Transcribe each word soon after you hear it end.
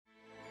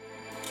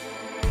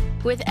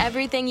With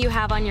everything you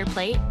have on your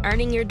plate,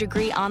 earning your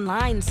degree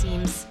online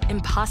seems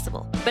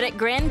impossible. But at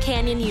Grand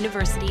Canyon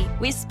University,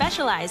 we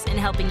specialize in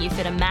helping you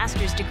fit a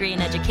master's degree in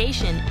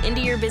education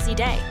into your busy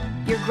day.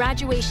 Your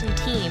graduation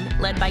team,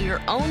 led by your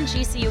own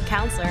GCU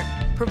counselor,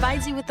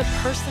 provides you with the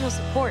personal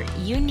support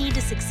you need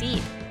to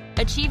succeed.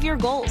 Achieve your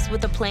goals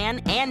with a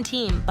plan and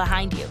team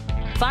behind you.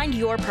 Find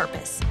your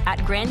purpose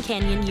at Grand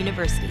Canyon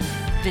University.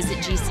 Visit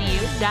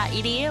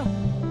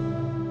gcu.edu.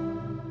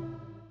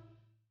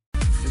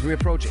 As we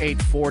approach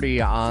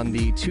 8:40 on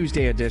the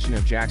Tuesday edition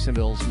of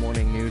Jacksonville's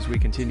Morning News, we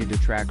continue to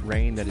track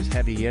rain that is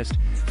heaviest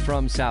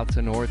from south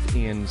to north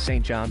in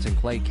St. Johns and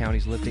Clay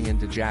counties, lifting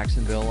into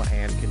Jacksonville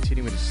and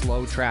continuing to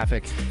slow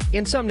traffic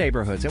in some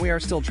neighborhoods. And we are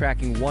still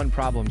tracking one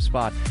problem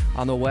spot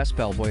on the West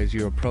Beltway as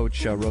you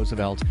approach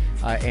Roosevelt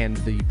and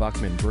the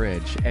Buckman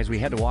Bridge. As we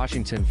head to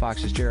Washington,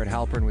 Fox's Jared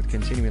Halpern with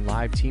continuing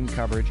live team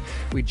coverage.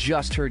 We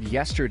just heard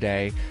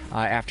yesterday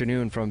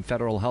afternoon from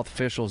federal health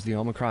officials the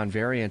Omicron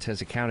variant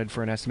has accounted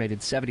for an estimated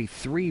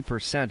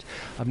 73%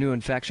 of new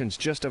infections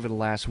just over the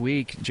last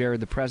week.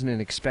 Jared, the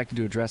president expected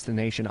to address the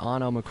nation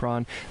on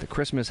Omicron, the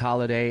Christmas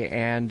holiday,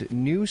 and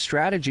new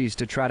strategies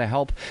to try to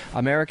help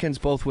Americans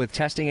both with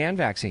testing and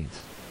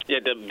vaccines. Yeah,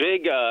 the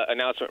big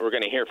announcement we're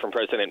going to hear from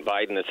President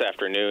Biden this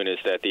afternoon is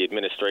that the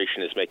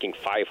administration is making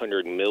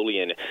 500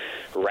 million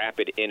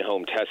rapid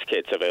in-home test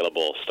kits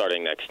available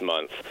starting next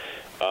month.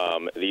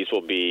 These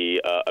will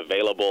be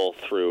available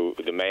through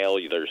the mail.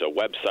 There's a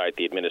website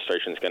the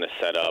administration is going to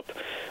set up,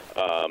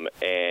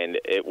 and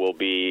it will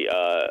be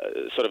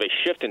sort of a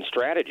shift in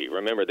strategy.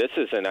 Remember, this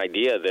is an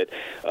idea that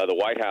the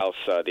White House,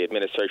 the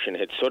administration,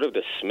 had sort of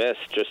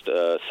dismissed just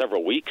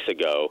several weeks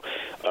ago,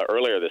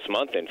 earlier this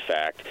month, in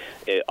fact,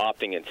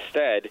 opting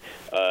instead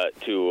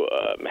to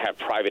have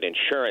private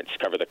insurance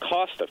cover the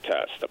cost of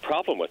tests. The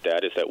problem with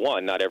that is that,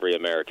 one, not every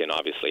American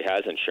obviously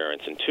has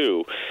insurance, and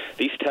two,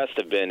 these tests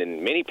have been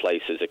in many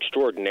places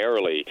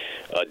extraordinarily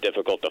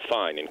difficult to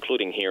find,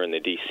 including here in the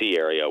D.C.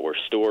 area, where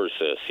stores,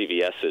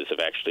 CVS's, have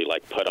actually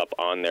put up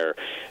on their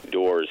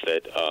doors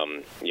that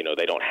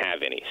they don't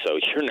have any. So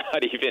you're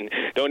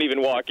don't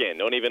even walk in,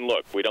 don't even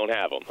look. We don't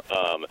have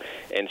them,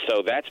 and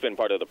so that's been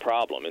part of the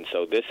problem. And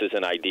so this is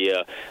an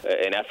idea,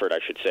 an effort, I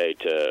should say,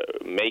 to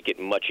make it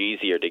much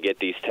easier to get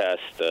these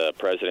tests. The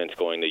president's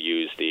going to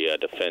use the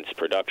Defense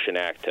Production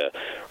Act to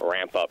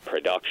ramp up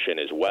production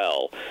as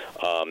well.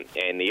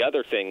 And the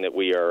other thing that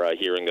we are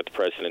hearing that the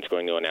president's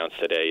going to announce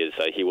today is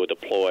he will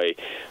deploy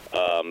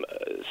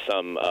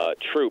some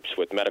troops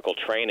with medical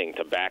training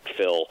to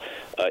backfill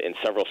in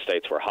several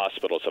states where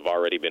hospitals have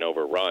already been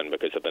overrun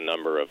because of the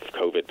number of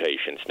COVID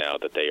patients now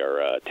that they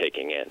are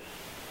taking in.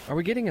 Are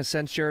we getting a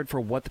sense, Jared,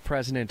 for what the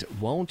president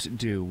won't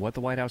do, what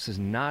the White House is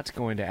not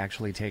going to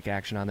actually take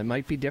action on that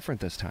might be different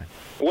this time?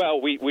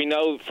 Well, we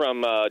know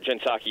from Jen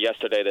Psaki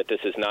yesterday that this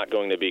is not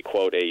going to be,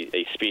 quote,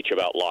 a speech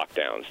about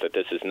lockdowns, that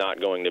this is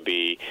not going to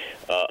be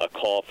a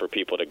call for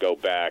people to go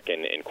back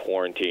and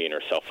quarantine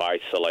or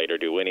self-isolate or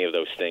do any of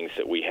those things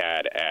that we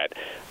had at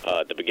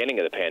the beginning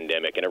of the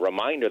pandemic. And a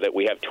reminder that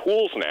we have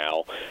tools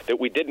now that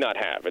we did not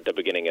have at the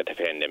beginning of the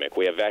pandemic.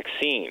 We have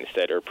vaccines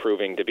that are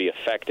proving to be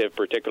effective,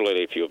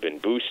 particularly if you have been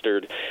boosted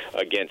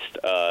against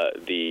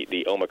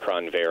the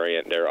Omicron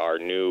variant. There are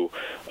new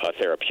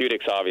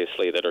therapeutics,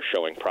 obviously, that are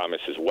showing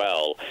promise as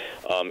well.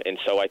 And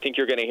so I think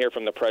you're going to hear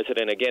from the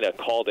president, again, a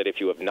call that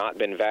if you have not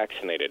been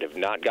vaccinated, have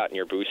not gotten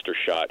your booster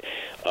shot,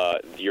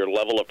 your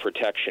level of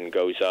protection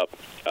goes up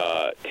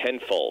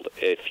tenfold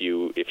if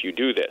you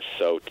do this.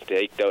 So to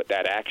take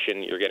that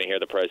action, you're going to hear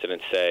the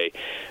president say.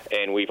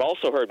 And we've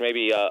also heard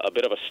maybe a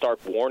bit of a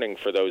stark warning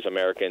for those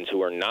Americans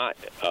who are not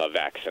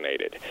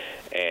vaccinated.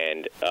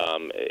 And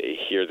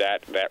hear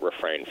that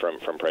refrain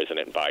from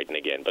President Biden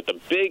again. But the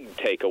big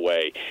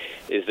takeaway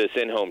is this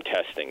in-home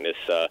testing.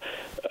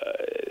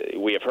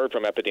 We have heard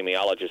from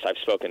epidemiologists. I've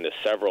spoken to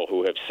several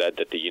who have said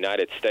that the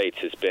United States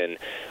has been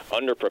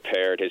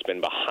underprepared, has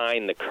been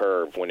behind the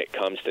curve when it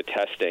comes to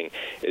testing,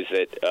 as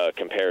it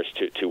compares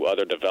to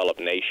other developed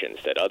nations,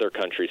 that other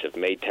countries have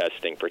made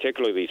testing,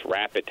 particularly these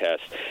rapid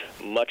tests,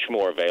 much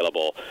more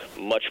available,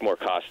 much more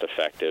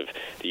cost-effective.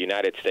 The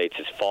United States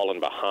has fallen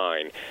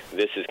behind.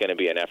 This is going to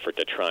be an effort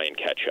to try and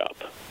catch up.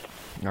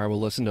 All right,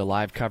 we'll listen to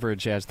live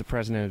coverage as the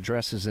president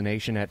addresses the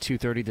nation at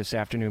 2:30 this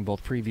afternoon,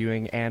 both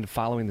previewing and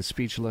following the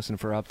speech. Listen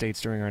for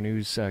updates during our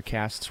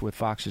newscasts with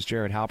Fox's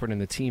Jared Halpern and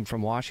the team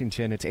from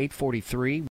Washington. It's 8:43.